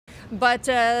But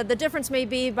the difference may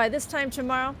be by this time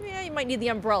tomorrow, yeah, you might need the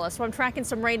umbrella. So I'm tracking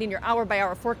some rain in your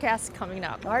hour-by-hour forecast coming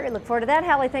up. All right, look forward to that,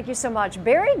 Hallie. Thank you so much.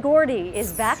 Berry Gordy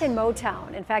is back in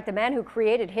Motown. In fact, the man who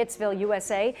created Hitsville,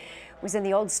 USA, was in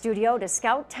the old studio to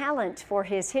scout talent for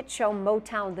his hit show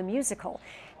Motown the Musical.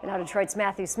 And now Detroit's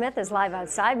Matthew Smith is live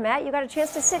outside. Matt, you got a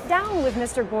chance to sit down with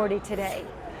Mr. Gordy today.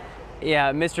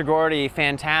 Yeah, Mr. Gordy,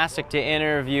 fantastic to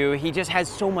interview. He just has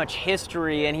so much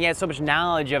history and he has so much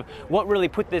knowledge of what really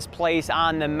put this place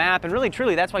on the map. And really,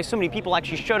 truly, that's why so many people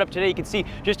actually showed up today. You can see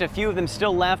just a few of them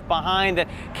still left behind that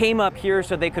came up here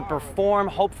so they could perform,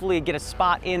 hopefully get a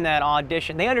spot in that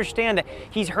audition. They understand that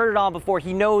he's heard it all before.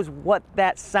 He knows what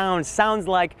that sounds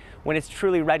like when it's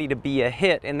truly ready to be a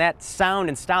hit. And that sound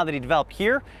and style that he developed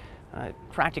here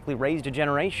practically raised a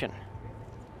generation.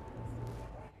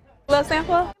 Little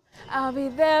sample. I'll be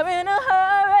there in a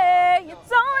hurry. You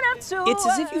don't have to. It's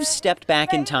as if you've stepped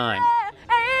back in time.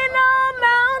 Ain't no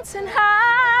mountain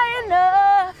high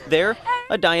enough. There,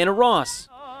 a Diana Ross.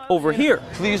 Over here,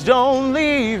 please don't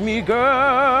leave me,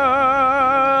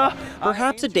 girl.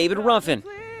 Perhaps a David Ruffin.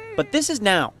 But this is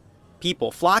now.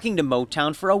 People flocking to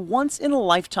Motown for a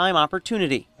once-in-a-lifetime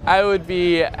opportunity. I would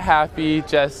be happy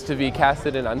just to be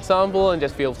casted in ensemble and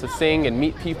just be able to sing and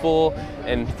meet people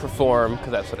and perform,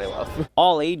 because that's what I love.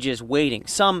 All ages waiting,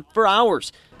 some for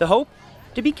hours. The hope?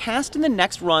 To be cast in the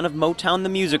next run of Motown the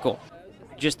Musical.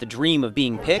 Just the dream of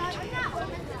being picked?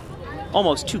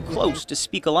 Almost too close to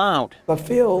speak aloud. I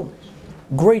feel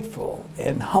grateful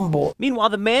and humble. Meanwhile,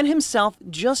 the man himself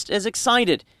just as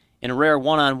excited. In a rare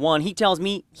one-on-one, he tells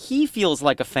me he feels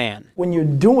like a fan. When you're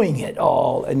doing it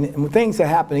all and when things are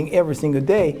happening every single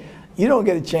day, you don't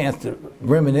get a chance to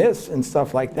reminisce and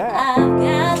stuff like that.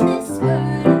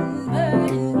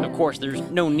 Of course, there's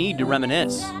no need to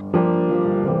reminisce.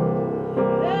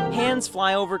 Hands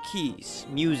fly over keys,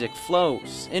 music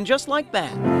flows, and just like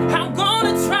that, I'm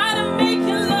gonna try to make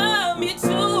you love me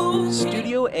too.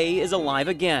 Studio A is alive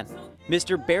again.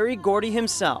 Mr. Berry Gordy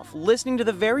himself, listening to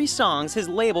the very songs his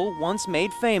label once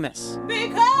made famous.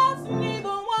 Because neither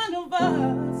one of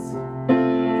us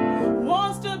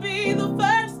wants to be the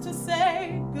first to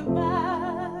say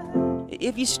goodbye.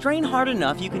 If you strain hard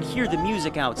enough, you can hear the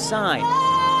music outside.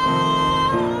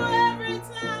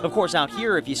 Of course, out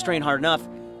here, if you strain hard enough,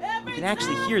 you can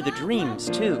actually hear the dreams,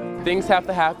 too. Things have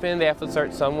to happen, they have to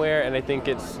start somewhere, and I think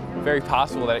it's very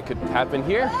possible that it could happen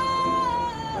here.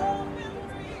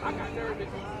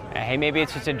 Hey, maybe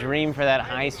it's just a dream for that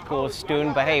high school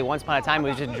student, but hey, once upon a time it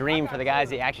was just a dream for the guys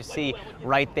that you actually see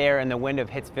right there in the window of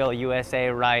Hitsville, USA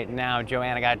right now.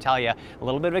 Joanne, I gotta tell you, a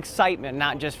little bit of excitement,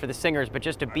 not just for the singers, but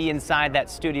just to be inside that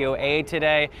Studio A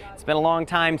today. It's been a long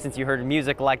time since you heard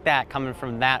music like that coming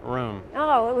from that room.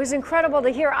 Oh, it was incredible to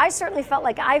hear. I certainly felt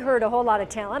like I heard a whole lot of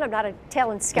talent. I'm not a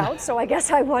talent scout, so I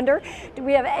guess I wonder, do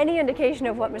we have any indication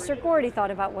of what Mr. Gordy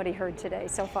thought about what he heard today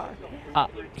so far?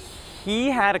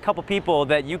 He had a couple people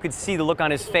that you could see the look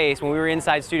on his face when we were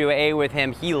inside Studio A with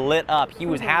him. He lit up. He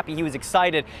was happy. He was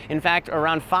excited. In fact,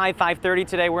 around 5:30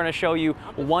 today, we're going to show you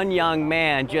one young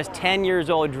man, just 10 years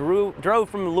old, drove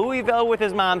from Louisville with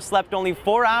his mom, slept only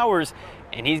 4 hours,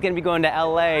 and he's going to be going to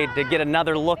LA to get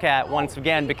another look at once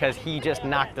again because he just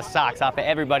knocked the socks off of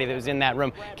everybody that was in that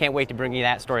room. Can't wait to bring you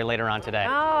that story later on today.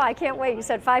 Oh, I can't wait. You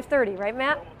said 5:30, right,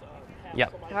 Matt?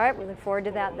 Yep. All right, we look forward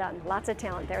to that then. Lots of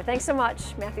talent there. Thanks so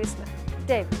much, Matthew Smith.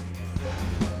 Dave.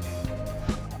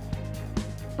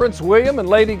 Prince William and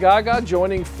Lady Gaga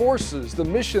joining forces. The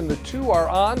mission the two are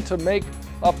on to make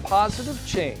a positive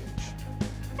change.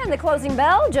 And the closing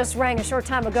bell just rang a short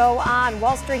time ago on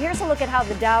Wall Street. Here's a look at how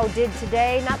the Dow did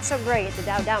today. Not so great. The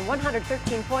Dow down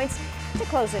 113 points to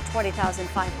close at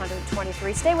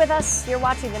 20,523. Stay with us. You're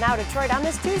watching the Now Detroit on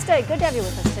this Tuesday. Good to have you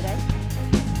with us today.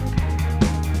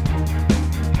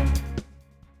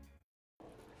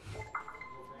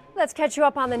 Let's catch you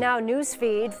up on the Now news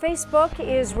feed. Facebook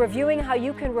is reviewing how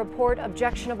you can report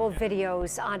objectionable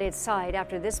videos on its site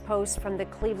after this post from the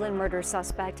Cleveland murder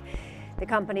suspect. The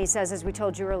company says, as we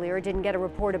told you earlier, it didn't get a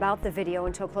report about the video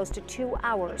until close to 2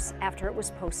 hours after it was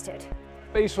posted.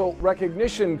 Facial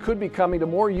recognition could be coming to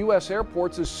more U.S.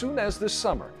 airports as soon as this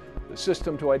summer. The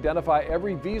system to identify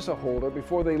every visa holder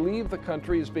before they leave the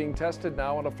country is being tested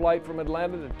now on a flight from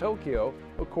Atlanta to Tokyo,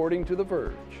 according to The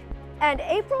Verge. And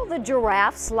April the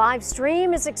Giraffe's live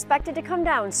stream is expected to come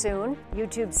down soon.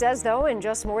 YouTube says, though, in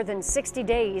just more than 60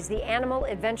 days, the Animal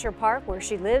Adventure Park, where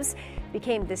she lives,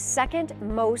 became the second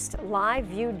most live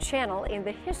viewed channel in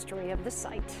the history of the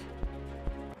site.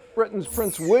 Britain's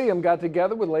Prince William got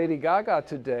together with Lady Gaga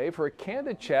today for a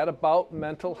candid chat about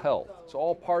mental health. It's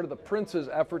all part of the prince's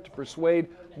effort to persuade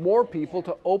more people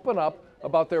to open up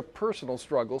about their personal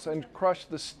struggles and crush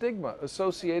the stigma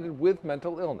associated with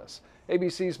mental illness.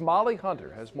 ABC's Molly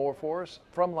Hunter has more for us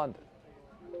from London.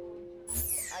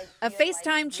 A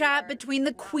FaceTime chat between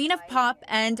the Queen of Pop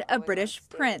and a British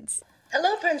prince.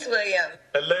 Hello, Prince William.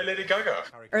 Hello, Lady Gaga.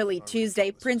 Early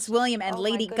Tuesday, Prince William and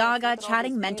Lady Gaga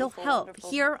chatting mental health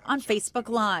here on Facebook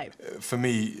Live. For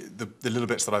me, the little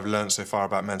bits that I've learned so far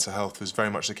about mental health was very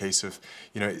much a case of,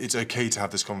 it's okay to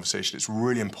have this conversation. It's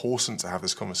really important to have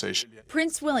this conversation.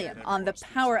 Prince William on the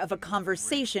power of a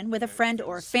conversation with a friend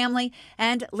or family,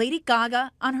 and Lady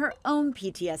Gaga on her own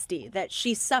PTSD that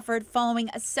she suffered following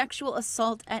a sexual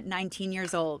assault at 19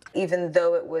 years old. Even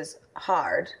though it was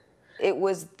hard, it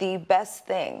was the best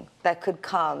thing that could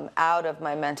come out of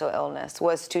my mental illness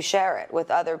was to share it with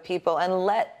other people and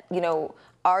let,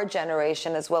 our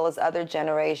generation as well as other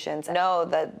generations know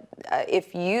that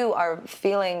if you are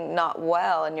feeling not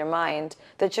well in your mind,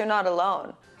 that you're not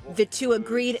alone. The two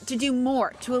agreed to do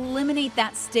more to eliminate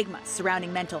that stigma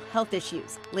surrounding mental health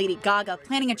issues. Lady Gaga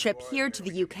planning a trip here to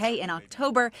the UK in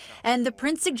October, and the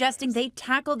prince suggesting they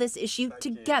tackle this issue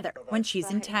together when she's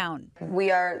in town.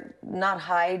 We are not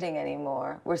hiding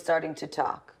anymore. We're starting to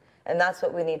talk. And that's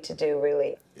what we need to do,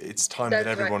 really. It's time that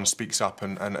everyone speaks up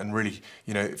and really,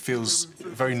 it feels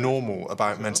very normal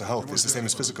about mental health. It's the same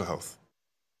as physical health.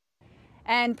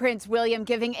 And Prince William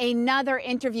giving another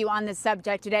interview on the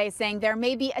subject today, saying there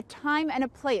may be a time and a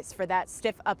place for that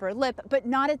stiff upper lip, but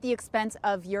not at the expense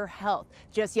of your health.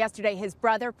 Just yesterday, his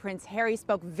brother, Prince Harry,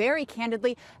 spoke very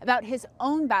candidly about his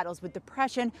own battles with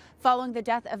depression following the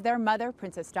death of their mother,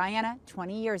 Princess Diana,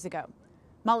 20 years ago.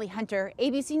 Molly Hunter,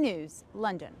 ABC News,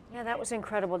 London. Yeah, that was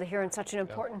incredible to hear in such an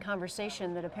important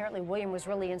conversation that apparently William was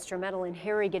really instrumental in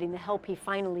Harry getting the help he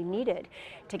finally needed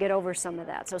to get over some of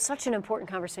that. So such an important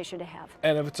conversation to have.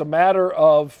 And if it's a matter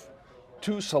of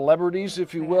two celebrities,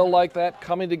 if you will, like that,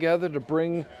 coming together to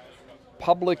bring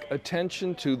public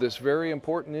attention to this very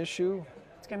important issue,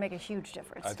 it's going to make a huge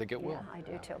difference. I think it will. Yeah, I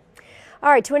do too. All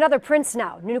right, to another Prince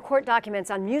now. New court documents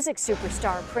on music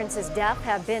superstar Prince's death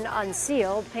have been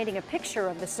unsealed, painting a picture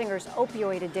of the singer's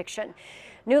opioid addiction.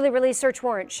 Newly released search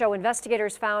warrants show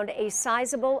investigators found a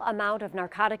sizable amount of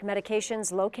narcotic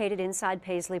medications located inside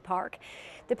Paisley Park.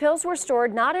 The pills were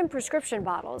stored not in prescription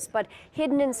bottles, but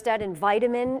hidden instead in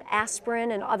vitamin, aspirin,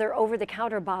 and other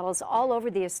over-the-counter bottles all over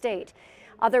the estate.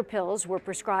 Other pills were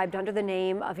prescribed under the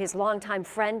name of his longtime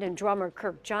friend and drummer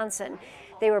Kirk Johnson.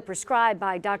 They were prescribed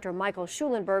by Dr. Michael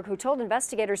Schulenberg, who told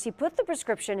investigators he put the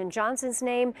prescription in Johnson's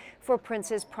name for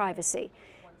Prince's privacy.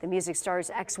 The music star's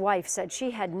ex-wife said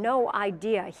she had no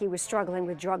idea he was struggling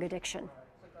with drug addiction.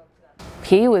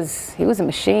 He was a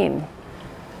machine.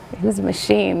 He was a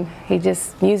machine.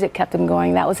 Music kept him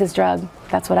going. That was his drug.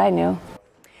 That's what I knew.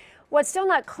 What's still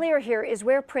not clear here is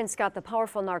where Prince got the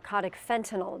powerful narcotic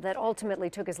fentanyl that ultimately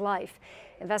took his life.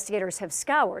 Investigators have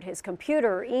scoured his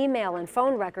computer, email, and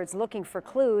phone records looking for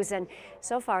clues, and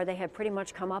so far they have pretty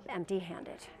much come up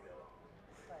empty-handed.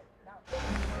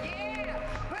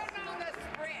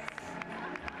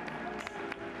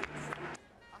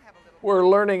 We're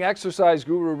learning exercise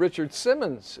guru Richard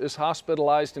Simmons is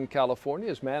hospitalized in California.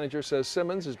 His manager says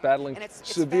Simmons is battling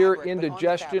severe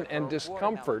indigestion and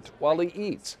discomfort while he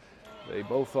eats. They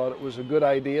both thought it was a good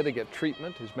idea to get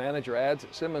treatment. His manager adds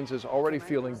that Simmons is already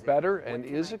feeling better and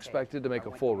is expected to make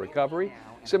a full recovery.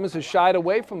 Simmons has shied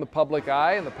away from the public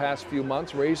eye in the past few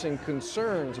months, raising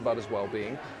concerns about his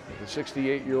well-being. The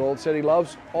 68-year-old said he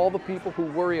loves all the people who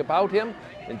worry about him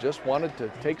and just wanted to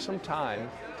take some time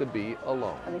to be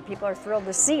alone. I mean, people are thrilled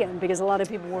to see him because a lot of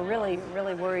people were really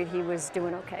worried he was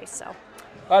doing okay. So,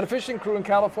 the fishing crew in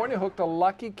California hooked a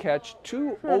lucky catch,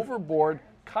 two overboard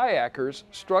kayakers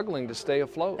struggling to stay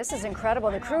afloat. This is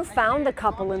incredible. The crew found the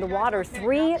couple in the water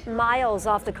 3 miles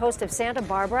off the coast of Santa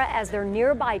Barbara as their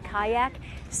nearby kayak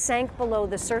sank below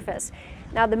the surface.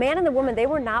 Now, the man and the woman, they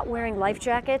were not wearing life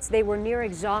jackets. They were near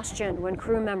exhaustion when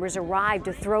crew members arrived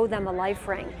to throw them a life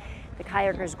ring. The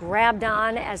kayakers grabbed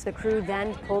on as the crew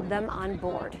then pulled them on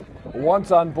board.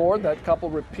 Once on board, that couple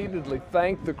repeatedly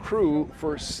thanked the crew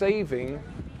for saving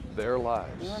their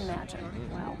lives. Can you imagine?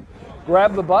 Wow.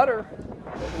 Grab the butter.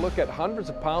 Look at hundreds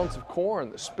of pounds of corn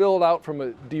that spilled out from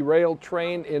a derailed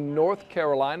train in North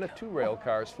Carolina. 2 rail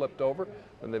cars flipped over.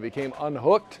 When they became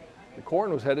unhooked, the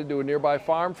corn was headed to a nearby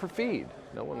farm for feed.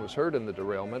 No one was hurt in the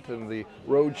derailment, and the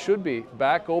road should be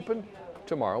back open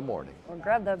tomorrow morning. Or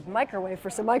grab the microwave for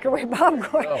some microwave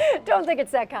popcorn. Oh. Don't think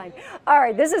it's that kind. All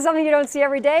right, this is something you don't see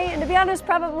every day, and to be honest,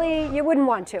 probably you wouldn't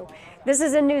want to. This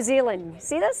is in New Zealand.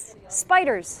 See this?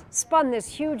 Spiders spun this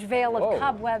huge veil of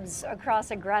cobwebs across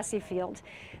a grassy field.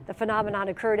 The phenomenon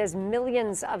occurred as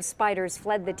millions of spiders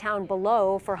fled the town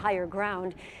below for higher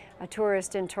ground. A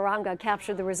tourist in Tauranga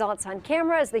captured the results on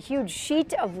camera as the huge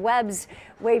sheet of webs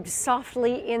waved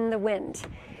softly in the wind.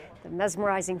 The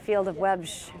mesmerizing field of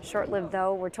webs, short-lived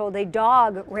though, we're told a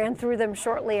dog ran through them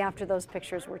shortly after those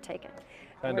pictures were taken.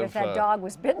 I wonder if that dog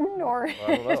was bitten or...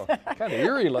 I don't know. Kind of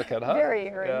eerie looking, huh? Very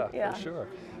eerie, yeah. For sure.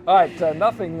 All right,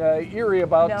 nothing eerie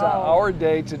about our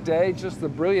day today, just the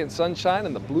brilliant sunshine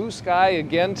and the blue sky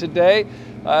again today.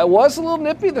 It was a little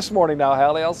nippy this morning now,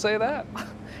 Hallie, I'll say that.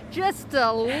 Just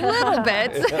a little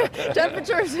bit.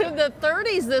 Temperatures in the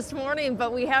 30s this morning,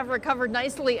 but we have recovered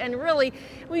nicely. And really,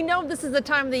 we know this is the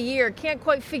time of the year. Can't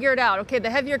quite figure it out. Okay, the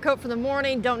heavier coat for the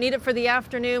morning, don't need it for the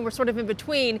afternoon. We're sort of in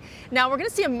between. Now, we're going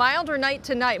to see a milder night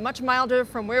tonight, much milder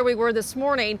from where we were this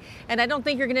morning. And I don't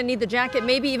think you're going to need the jacket,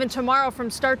 maybe even tomorrow from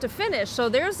start to finish. So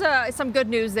there's some good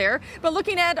news there. But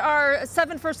looking at our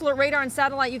 7 First Alert radar and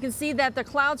satellite, you can see that the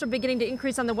clouds are beginning to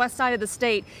increase on the west side of the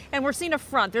state. And we're seeing a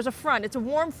front. There's a front. It's a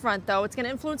warm front, though. It's going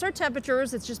to influence our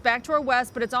temperatures. It's just back to our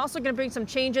west, but it's also going to bring some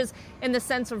changes in the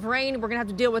sense of rain. We're going to have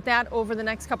to deal with that over the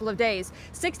next couple of days.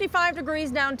 65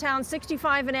 degrees downtown,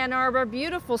 65 in Ann Arbor,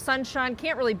 beautiful sunshine,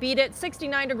 can't really beat it.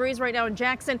 69 degrees right now in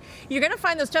Jackson. You're going to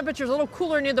find those temperatures a little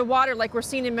cooler near the water like we're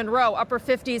seeing in Monroe, upper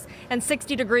 50s, and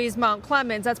 60 degrees Mount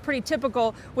Clemens. That's pretty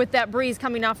typical with that breeze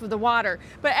coming off of the water.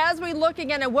 But as we look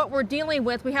again at what we're dealing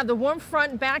with, we have the warm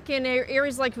front back in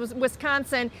areas like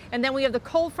Wisconsin, and then we have the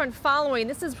cold front following.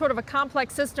 This is sort of a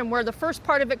complex system where the first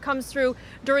part of it comes through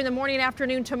during the morning and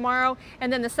afternoon tomorrow,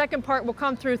 and then the second part will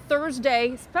come through Thursday,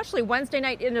 especially Wednesday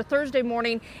night into Thursday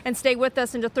morning, and stay with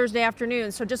us into Thursday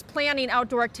afternoon. So just planning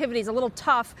outdoor activities a little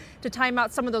tough to time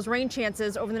out some of those rain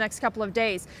chances over the next couple of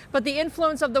days. But the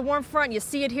influence of the warm front, you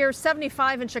see it here,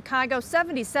 75 in Chicago,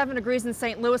 77 degrees in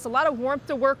St. Louis, a lot of warmth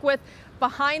to work with.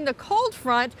 Behind the cold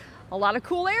front, a lot of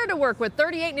cool air to work with.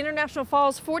 38 in International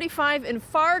Falls, 45 in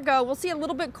Fargo. We'll see a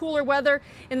little bit cooler weather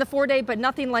in the 4-day, but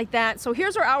nothing like that. So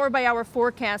here's our hour-by-hour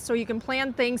forecast so you can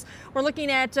plan things. We're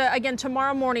looking at, again,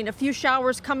 tomorrow morning, a few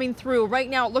showers coming through. Right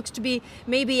now it looks to be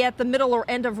maybe at the middle or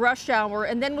end of rush hour,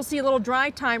 and then we'll see a little dry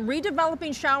time.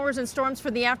 Redeveloping showers and storms for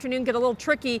the afternoon get a little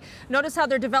tricky. Notice how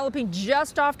they're developing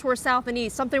just off to our south and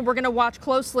east, something we're going to watch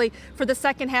closely for the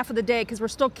second half of the day because we're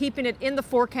still keeping it in the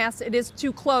forecast. It is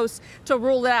too close to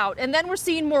rule it out. And then we're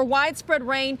seeing more widespread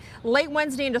rain late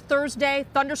Wednesday into Thursday,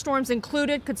 thunderstorms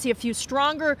included. Could see a few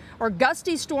stronger or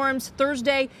gusty storms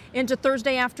Thursday into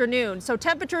Thursday afternoon. So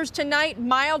temperatures tonight,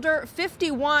 milder,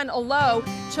 51 a low.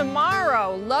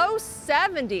 Tomorrow, low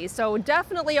 70s. So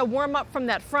definitely a warm up from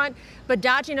that front, but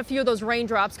dodging a few of those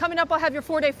raindrops. Coming up, I'll have your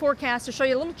 4-day forecast to show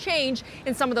you a little change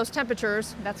in some of those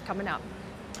temperatures. That's coming up.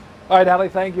 All right, Hallie,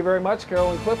 thank you very much.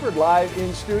 Carolyn Clifford live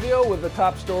in studio with the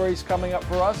top stories coming up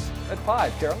for us at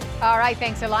 5. Carolyn? All right,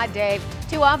 thanks a lot, Dave.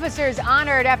 2 officers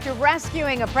honored after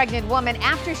rescuing a pregnant woman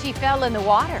after she fell in the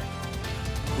water.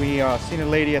 We seen a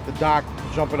lady at the dock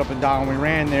jumping up and down. We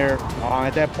ran there.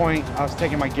 At that point, I was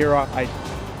taking my gear off. I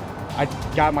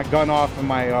got my gun off and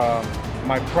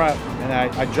my prep, and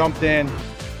I jumped in.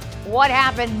 What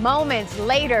happened moments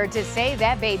later to save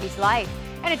that baby's life?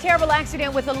 And a terrible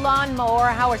accident with a lawnmower,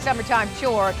 how a summertime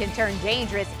chore can turn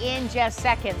dangerous in just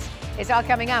seconds. It's all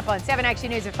coming up on 7 Action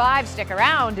News at 5. Stick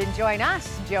around and join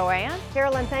us, Joanne.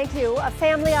 Carolyn, thank you. A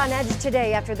family on edge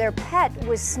today after their pet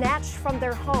was snatched from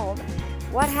their home.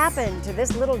 What happened to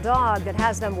this little dog that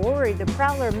has them worried the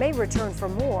prowler may return for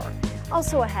more?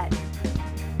 Also ahead.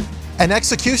 An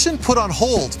execution put on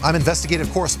hold. I'm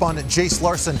investigative correspondent Jace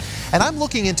Larson, and I'm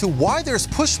looking into why there's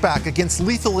pushback against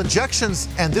lethal injections,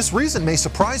 and this reason may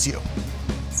surprise you.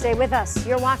 Stay with us.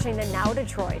 You're watching the Now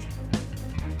Detroit.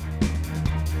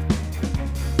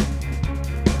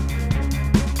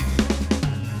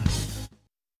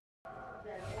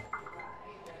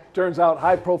 Turns out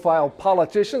high-profile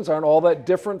politicians aren't all that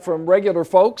different from regular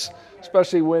folks,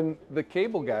 especially when the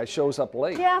cable guy shows up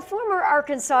late. Yeah, former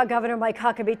Arkansas Governor Mike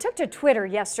Huckabee took to Twitter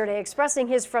yesterday expressing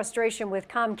his frustration with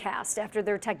Comcast after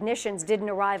their technicians didn't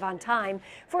arrive on time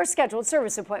for a scheduled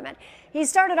service appointment. He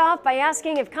started off by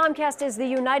asking if Comcast is the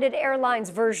United Airlines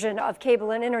version of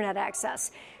cable and internet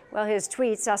access. Well, his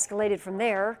tweets escalated from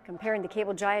there, comparing the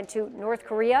cable giant to North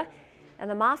Korea and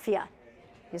the mafia.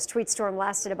 His tweet storm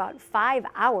lasted about 5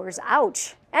 hours,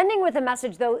 ouch, ending with a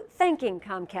message, though, thanking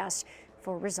Comcast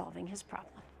for resolving his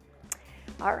problem.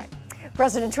 All right,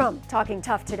 President Trump talking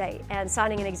tough today and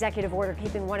signing an executive order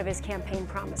keeping one of his campaign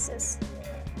promises.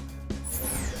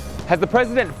 Has the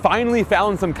president finally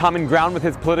found some common ground with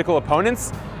his political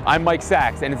opponents? I'm Mike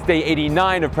Sachs, and it's day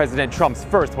 89 of President Trump's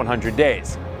first 100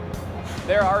 days.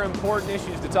 There are important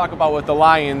issues to talk about with the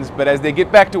Lions, but as they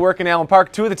get back to work in Allen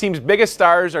Park, 2 of the team's biggest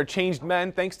stars are changed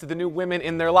men thanks to the new women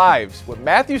in their lives. What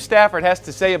Matthew Stafford has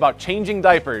to say about changing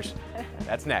diapers,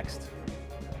 That's next.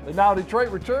 The Now Detroit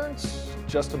returns in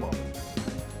just a moment.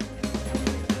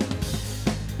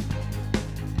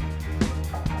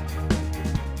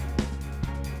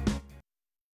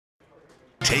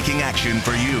 Taking action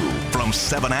for you from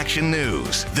 7 Action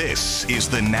News. This is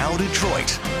the Now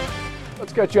Detroit.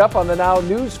 Let's get you up on the Now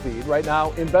news feed. Right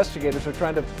now, investigators are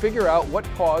trying to figure out what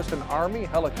caused an Army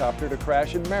helicopter to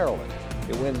crash in Maryland.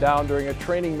 It went down during a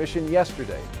training mission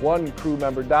yesterday. One crew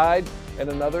member died and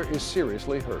another is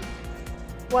seriously hurt.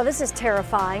 Well, this is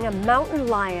terrifying. A mountain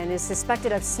lion is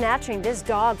suspected of snatching this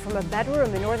dog from a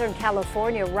bedroom in Northern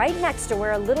California, right next to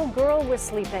where a little girl was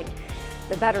sleeping.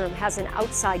 The bedroom has an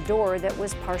outside door that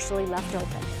was partially left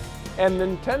open. And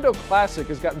Nintendo Classic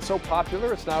has gotten so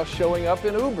popular, it's now showing up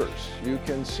in Ubers. You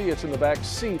can see it's in the back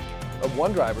seat of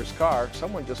one driver's car.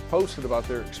 Someone just posted about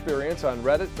their experience on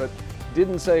Reddit, but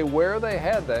didn't say where they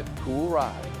had that cool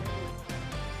ride.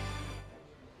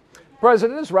 The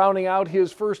President is rounding out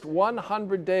his first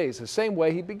 100 days, the same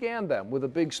way he began them, with a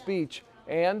big speech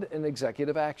and an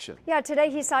executive action. Yeah, today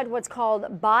he signed what's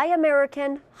called Buy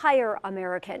American, Hire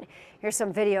American. Here's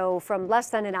some video from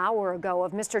less than an hour ago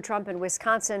of Mr. Trump in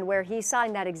Wisconsin where he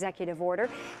signed that executive order.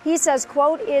 He says,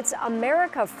 quote, "It's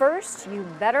America first, you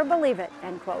better believe it,"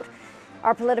 end quote.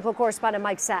 Our political correspondent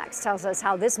Mike Sachs tells us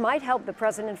how this might help the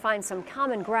president find some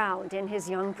common ground in his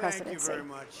young presidency. Thank you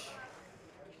very much.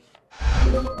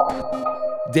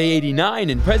 Day 89,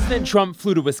 and President Trump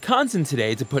flew to Wisconsin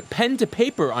today to put pen to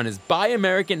paper on his Buy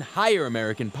American, Hire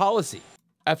American policy.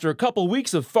 After a couple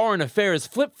weeks of foreign affairs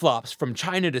flip-flops from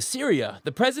China to Syria,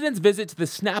 the president's visit to the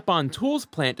Snap-on Tools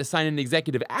plant to sign an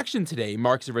executive action today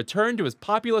marks a return to his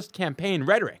populist campaign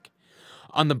rhetoric.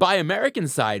 On the Buy American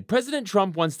side, President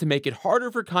Trump wants to make it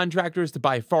harder for contractors to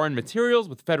buy foreign materials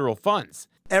with federal funds.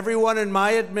 Everyone in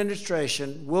my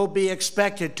administration will be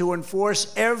expected to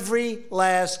enforce every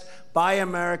last Buy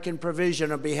American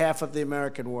provision on behalf of the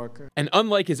American worker. And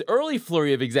unlike his early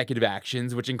flurry of executive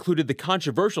actions, which included the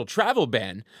controversial travel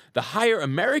ban, the Hire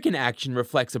American action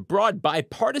reflects a broad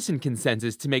bipartisan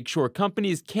consensus to make sure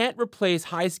companies can't replace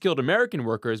high-skilled American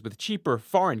workers with cheaper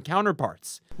foreign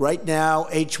counterparts. Right now,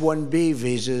 H-1B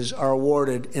visas are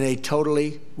awarded in a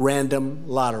totally random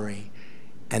lottery,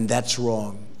 and that's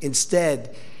wrong.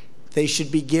 Instead, they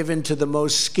should be given to the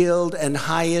most skilled and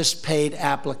highest paid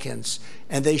applicants,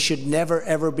 and they should never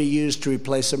ever be used to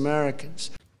replace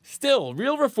Americans. Still,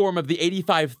 real reform of the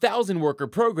 85,000 worker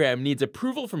program needs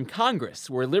approval from Congress,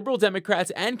 where liberal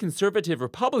Democrats and conservative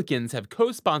Republicans have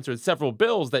co-sponsored several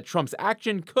bills that Trump's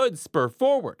action could spur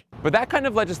forward. But that kind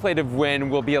of legislative win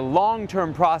will be a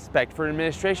long-term prospect for an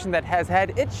administration that has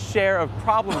had its share of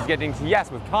problems getting to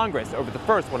yes with Congress over the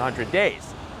first 100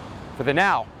 days. For the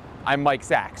Now, I'm Mike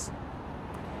Sachs.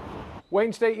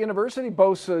 Wayne State University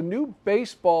boasts a new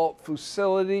baseball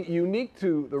facility unique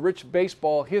to the rich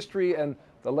baseball history and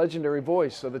the legendary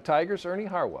voice of the Tigers, Ernie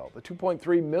Harwell. The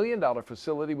 $2.3 million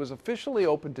facility was officially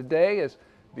opened today as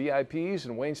VIPs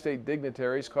and Wayne State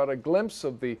dignitaries caught a glimpse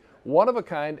of the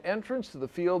one-of-a-kind entrance to the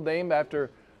field named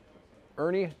after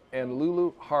Ernie and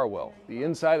Lulu Harwell. The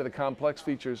inside of the complex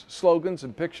features slogans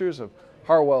and pictures of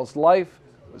Harwell's life,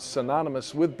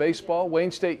 synonymous with baseball. Wayne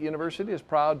State University is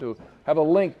proud to have a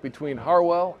link between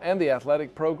Harwell and the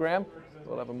athletic program.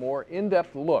 We'll have a more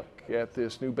in-depth look at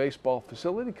this new baseball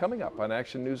facility coming up on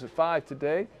Action News at 5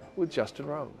 today with Justin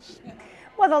Rose.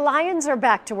 Well, the Lions are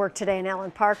back to work today in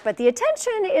Allen Park, but the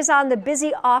attention is on the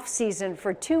busy off-season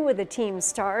for two of the team's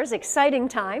stars. Exciting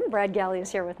time. Brad Galley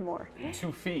is here with more.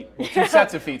 2 feet. Well, 2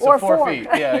 sets of feet, so 4 feet.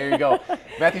 Yeah, there you go.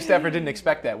 Matthew Stafford didn't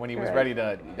expect that when he was ready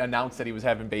to announce that he was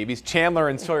having babies. Chandler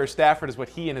and Sawyer Stafford is what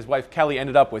he and his wife Kelly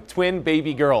ended up with, twin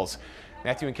baby girls.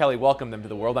 Matthew and Kelly welcomed them to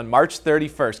the world on March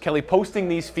 31st. Kelly posting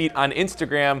these feet on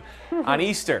Instagram on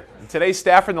Easter. And today,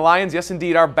 Stafford and the Lions, yes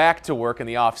indeed, are back to work in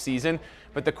the off-season.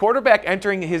 But the quarterback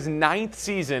entering his 9th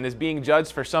season is being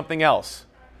judged for something else,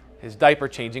 his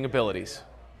diaper-changing abilities.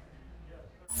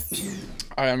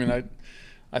 I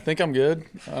think I'm good.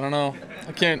 I don't know.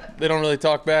 They don't really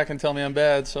talk back and tell me I'm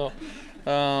bad, so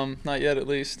not yet at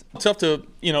least. It's tough to,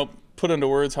 put into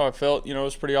words how I felt. It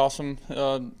was pretty awesome.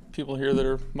 People here that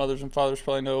are mothers and fathers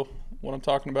probably know what I'm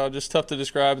talking about. Just tough to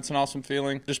describe. It's an awesome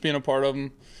feeling, just being a part of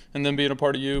them and then being a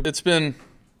part of you. It's been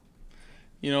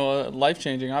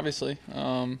life-changing, obviously.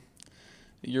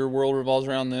 Your world revolves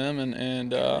around them,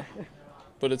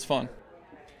 but it's fun.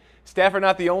 Stafford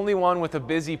not the only one with a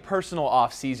busy personal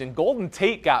off-season. Golden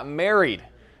Tate got married.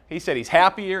 He said he's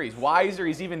happier, he's wiser,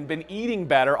 he's even been eating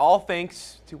better, all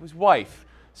thanks to his wife.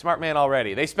 Smart man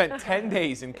already. They spent 10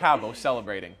 days in Cabo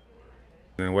celebrating.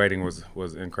 The wedding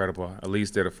was incredible.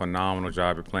 Elise did a phenomenal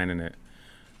job of planning it.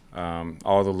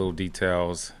 All the little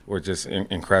details were just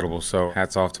incredible. So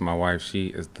hats off to my wife. She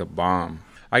is the bomb.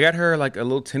 I got her like a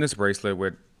little tennis bracelet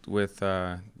with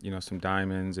some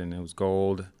diamonds, and it was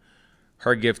gold.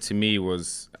 Her gift to me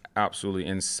was absolutely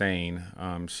insane.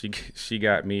 She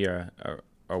got me a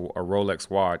Rolex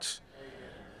watch.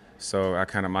 So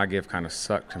my gift kind of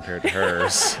sucked compared to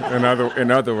hers.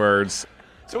 in other words.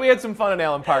 So we had some fun in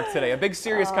Allen Park today. A big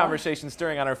serious conversation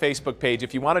stirring on our Facebook page.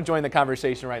 If you want to join the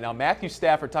conversation right now, Matthew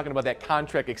Stafford talking about that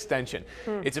contract extension.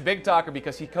 It's a big talker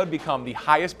because he could become the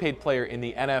highest paid player in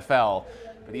the NFL.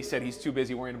 But he said he's too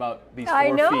busy worrying about these 4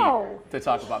 feet to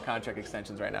talk about contract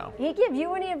extensions right now. He give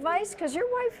you any advice? Because your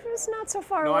wife is not so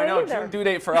far No, away I know. either. June due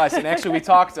date for us. And actually, we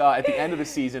talked at the end of the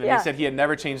season, and Yeah. he said he had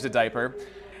never changed a diaper.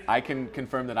 I can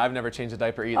confirm that I've never changed a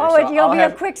diaper either. Oh, so you'll be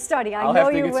a quick study. I know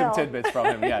you will. I'll have to get some tidbits from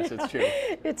him. Yes, it's true.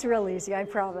 It's real easy, I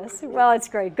promise. Well, it's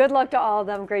great. Good luck to all of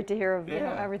them. Great to hear of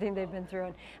everything they've been through.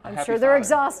 And I'm sure they're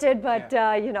exhausted, but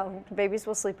babies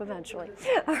will sleep eventually.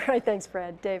 All right, thanks,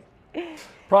 Fred. Dave.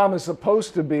 Prom is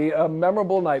supposed to be a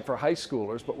memorable night for high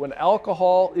schoolers, but when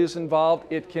alcohol is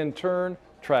involved, it can turn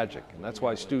tragic. And that's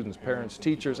why students, parents,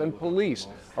 teachers, and police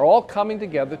are all coming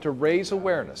together to raise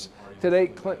awareness. Today,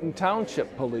 Clinton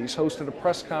Township Police hosted a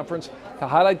press conference to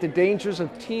highlight the dangers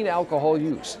of teen alcohol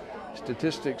use.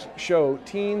 Statistics show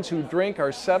teens who drink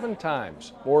are 7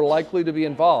 times more likely to be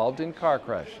involved in car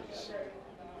crashes.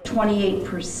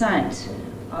 28%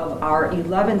 of our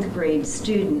 11th grade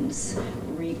students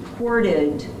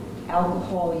reported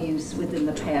alcohol use within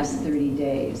the past 30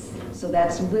 days. So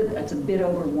that's a bit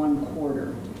over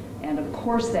 1/4. And of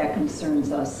course that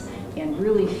concerns us and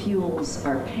really fuels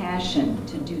our passion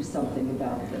to do something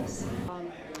about this.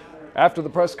 After the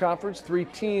press conference, 3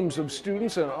 teams of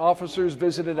students and officers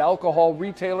visited alcohol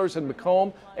retailers in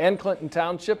Macomb and Clinton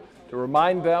Township to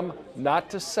remind them not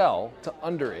to sell to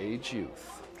underage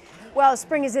youth. Well,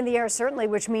 spring is in the air, certainly,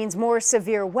 which means more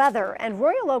severe weather, and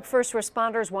Royal Oak first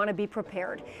responders want to be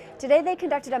prepared. Today, they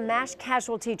conducted a mass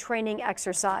casualty training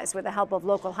exercise with the help of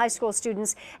local high school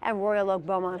students and Royal Oak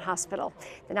Beaumont Hospital.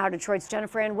 The Now Detroit's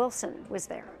Jennifer Ann Wilson was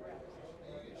there.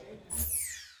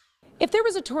 If there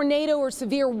was a tornado or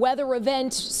severe weather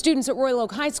event, students at Royal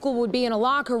Oak High School would be in a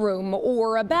locker room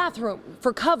or a bathroom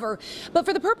for cover. But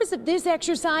for the purpose of this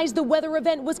exercise, the weather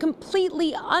event was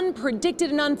completely unpredicted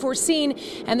and unforeseen,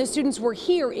 and the students were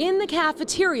here in the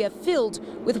cafeteria filled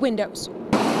with windows.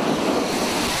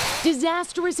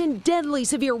 Disastrous and deadly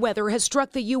severe weather has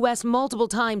struck the U.S. multiple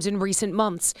times in recent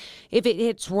months. If it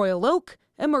hits Royal Oak,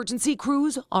 emergency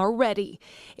crews are ready.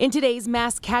 In today's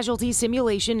mass casualty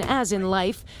simulation, as in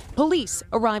life, police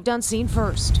arrived on scene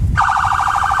first.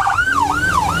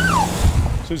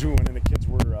 As soon as we went in, the kids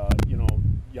were,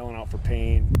 yelling out for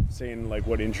pain, saying like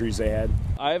what injuries they had.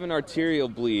 I have an arterial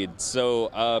bleed, so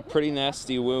a pretty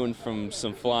nasty wound from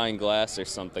some flying glass or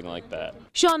something like that.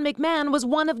 Sean McMahon was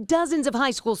one of dozens of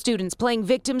high school students playing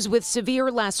victims with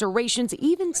severe lacerations,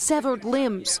 even severed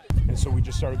limbs. And so we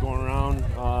just started going around,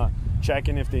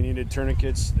 checking if they needed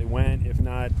tourniquets. They went. If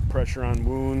not, pressure on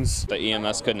wounds. The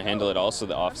EMS couldn't handle it all, so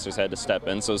the officers had to step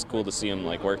in, so it was cool to see them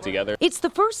work together. It's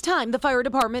the first time the fire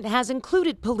department has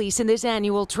included police in this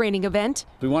annual training event.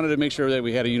 We wanted to make sure that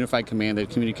we had a unified command,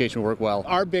 that communication worked well.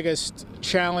 Our biggest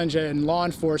challenge in law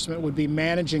enforcement would be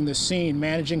managing the scene,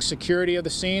 managing security of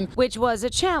the scene. Which was a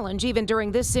challenge even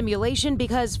during this simulation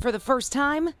because for the first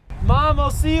time, Mom, I'll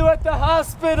see you at the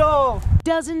hospital!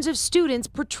 Dozens of students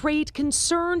portrayed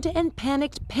concerned and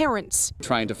panicked parents.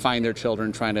 Trying to find their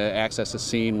children, trying to access the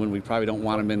scene when we probably don't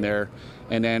want them in there,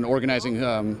 and then organizing,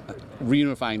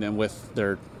 reunifying them with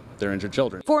their injured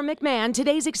children. For McMahon,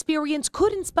 today's experience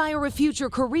could inspire a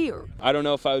future career. I don't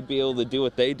know if I would be able to do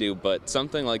what they do, but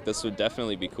something like this would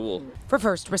definitely be cool. For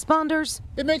first responders,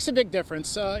 it makes a big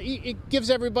difference. It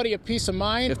gives everybody a peace of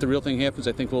mind. If the real thing happens,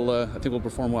 I think we'll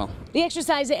perform well. The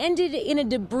exercise ended in a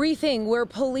debriefing where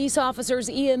police officers,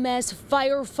 EMS,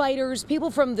 firefighters, people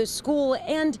from the school,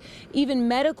 and even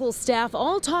medical staff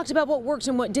all talked about what worked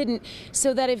and what didn't,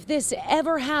 so that if this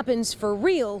ever happens for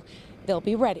real, they'll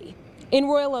be ready. In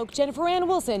Royal Oak, Jennifer Ann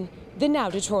Wilson, The Now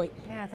Detroit.